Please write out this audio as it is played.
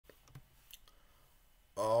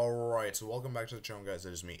Alright, so welcome back to the channel, guys.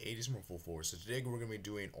 It is me, 80s444. So today we're going to be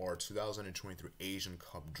doing our 2023 Asian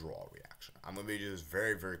Cup draw reaction. I'm going to be doing this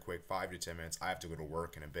very quick, 5 to 10 minutes. I have to go to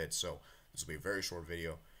work in a bit, so this will be a very short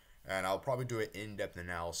video. And I'll probably do an in-depth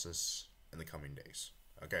analysis in the coming days.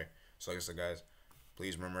 Okay, so like I said, guys,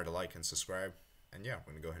 please remember to like and subscribe. And yeah,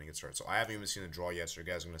 we're going to go ahead and get started. So I haven't even seen the draw yet, so you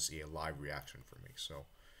guys are going to see a live reaction from me. So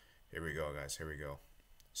here we go, guys. Here we go.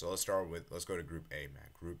 So let's go to Group A,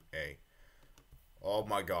 man. Group A. Oh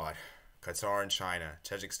my God, Qatar and China,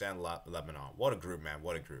 Tajikistan, Lebanon. What a group, man!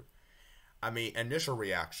 What a group. I mean, initial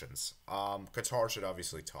reactions. Qatar should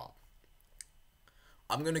obviously top.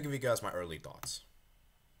 I'm gonna give you guys my early thoughts.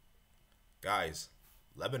 Guys,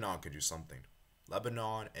 Lebanon could do something.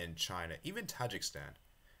 Lebanon and China, even Tajikistan.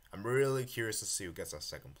 I'm really curious to see who gets that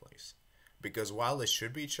second place. Because while it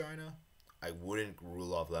should be China, I wouldn't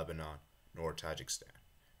rule off Lebanon nor Tajikistan.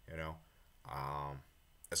 You know,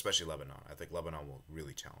 especially Lebanon. I think Lebanon will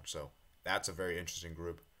really challenge. So that's a very interesting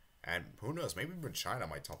group. And who knows, maybe even China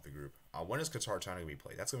might top the group. When is Qatar-China going to be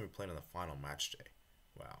played? That's going to be played on the final match day.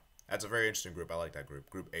 Wow. That's a very interesting group. I like that group.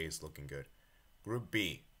 Group A is looking good. Group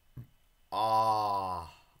B. Australia,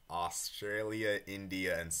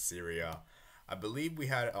 India, and Syria. I believe we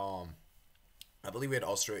had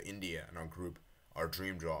Australia, India in our group, our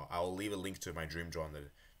dream draw. I will leave a link to my dream draw in the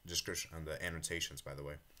description and the annotations, by the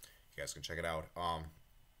way. You guys can check it out.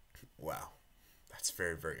 Wow, that's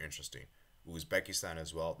very interesting. Uzbekistan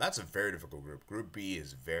as well. That's a very difficult group. Group B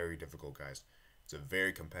is very difficult, guys. It's a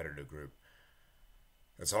very competitive group.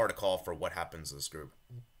 It's hard to call for what happens in this group.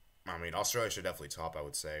 I mean, Australia should definitely top, I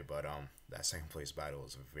would say, but that second place battle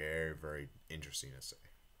is very interesting to say,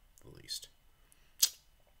 at the least.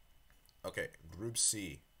 Okay, Group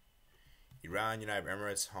C. Iran, United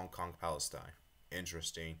Emirates, Hong Kong, Palestine.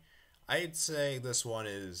 Interesting. I'd say this one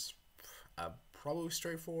is probably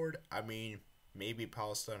straightforward. I mean, maybe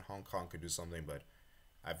Palestine, Hong Kong could do something, but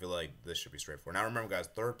I feel like this should be straightforward. Now, remember, guys,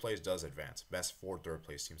 third place does advance. Best 4 third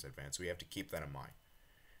place teams advance. So we have to keep that in mind.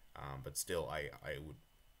 But still, I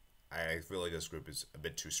feel like this group is a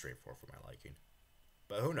bit too straightforward for my liking.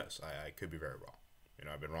 But who knows? I could be very wrong. You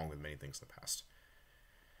know, I've been wrong with many things in the past.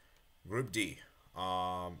 Group D.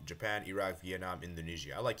 Japan, Iraq, Vietnam,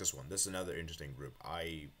 Indonesia. I like this one. This is another interesting group.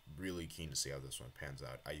 I really keen to see how this one pans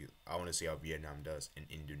out. I want to see how Vietnam does and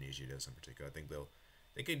Indonesia does in particular. I think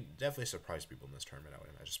they could definitely surprise people in this tournament, I would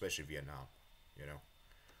imagine, especially Vietnam. You know.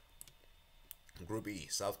 Group E,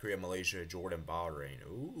 South Korea, Malaysia, Jordan, Bahrain.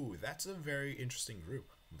 Ooh, that's a very interesting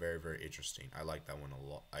group. Very interesting. I like that one a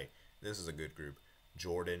lot. This is a good group.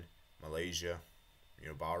 Jordan, Malaysia, you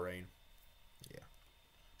know, Bahrain. Yeah.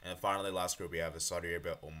 And finally, last group we have is Saudi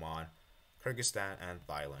Arabia, Oman, Kyrgyzstan, and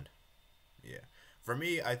Thailand. Yeah. For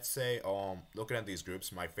me, I'd say, looking at these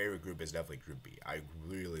groups, my favorite group is definitely Group B. I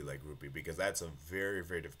really like Group B because that's a very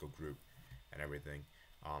difficult group and everything.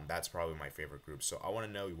 That's probably my favorite group. So I want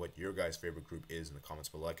to know what your guys' favorite group is in the comments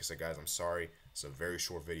below. Like I said, guys, I'm sorry. It's a very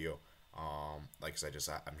short video. Like I said,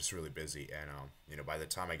 I'm just really busy. And, you know, by the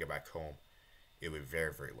time I get back home, it would be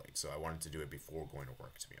very late, so I wanted to do it before going to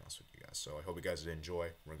work, to be honest with you guys. So I hope you guys did enjoy.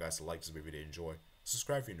 Remember, guys, to like this video if you did enjoy.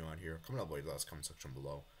 Subscribe if you're new on here. Comment down below the comment section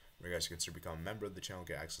below. Remember, guys, you consider becoming a member of the channel,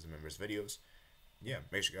 get access to members' videos. Yeah,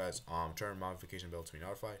 make sure you guys turn on the notification bell to be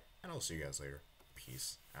notified, and I'll see you guys later.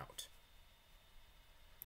 Peace out.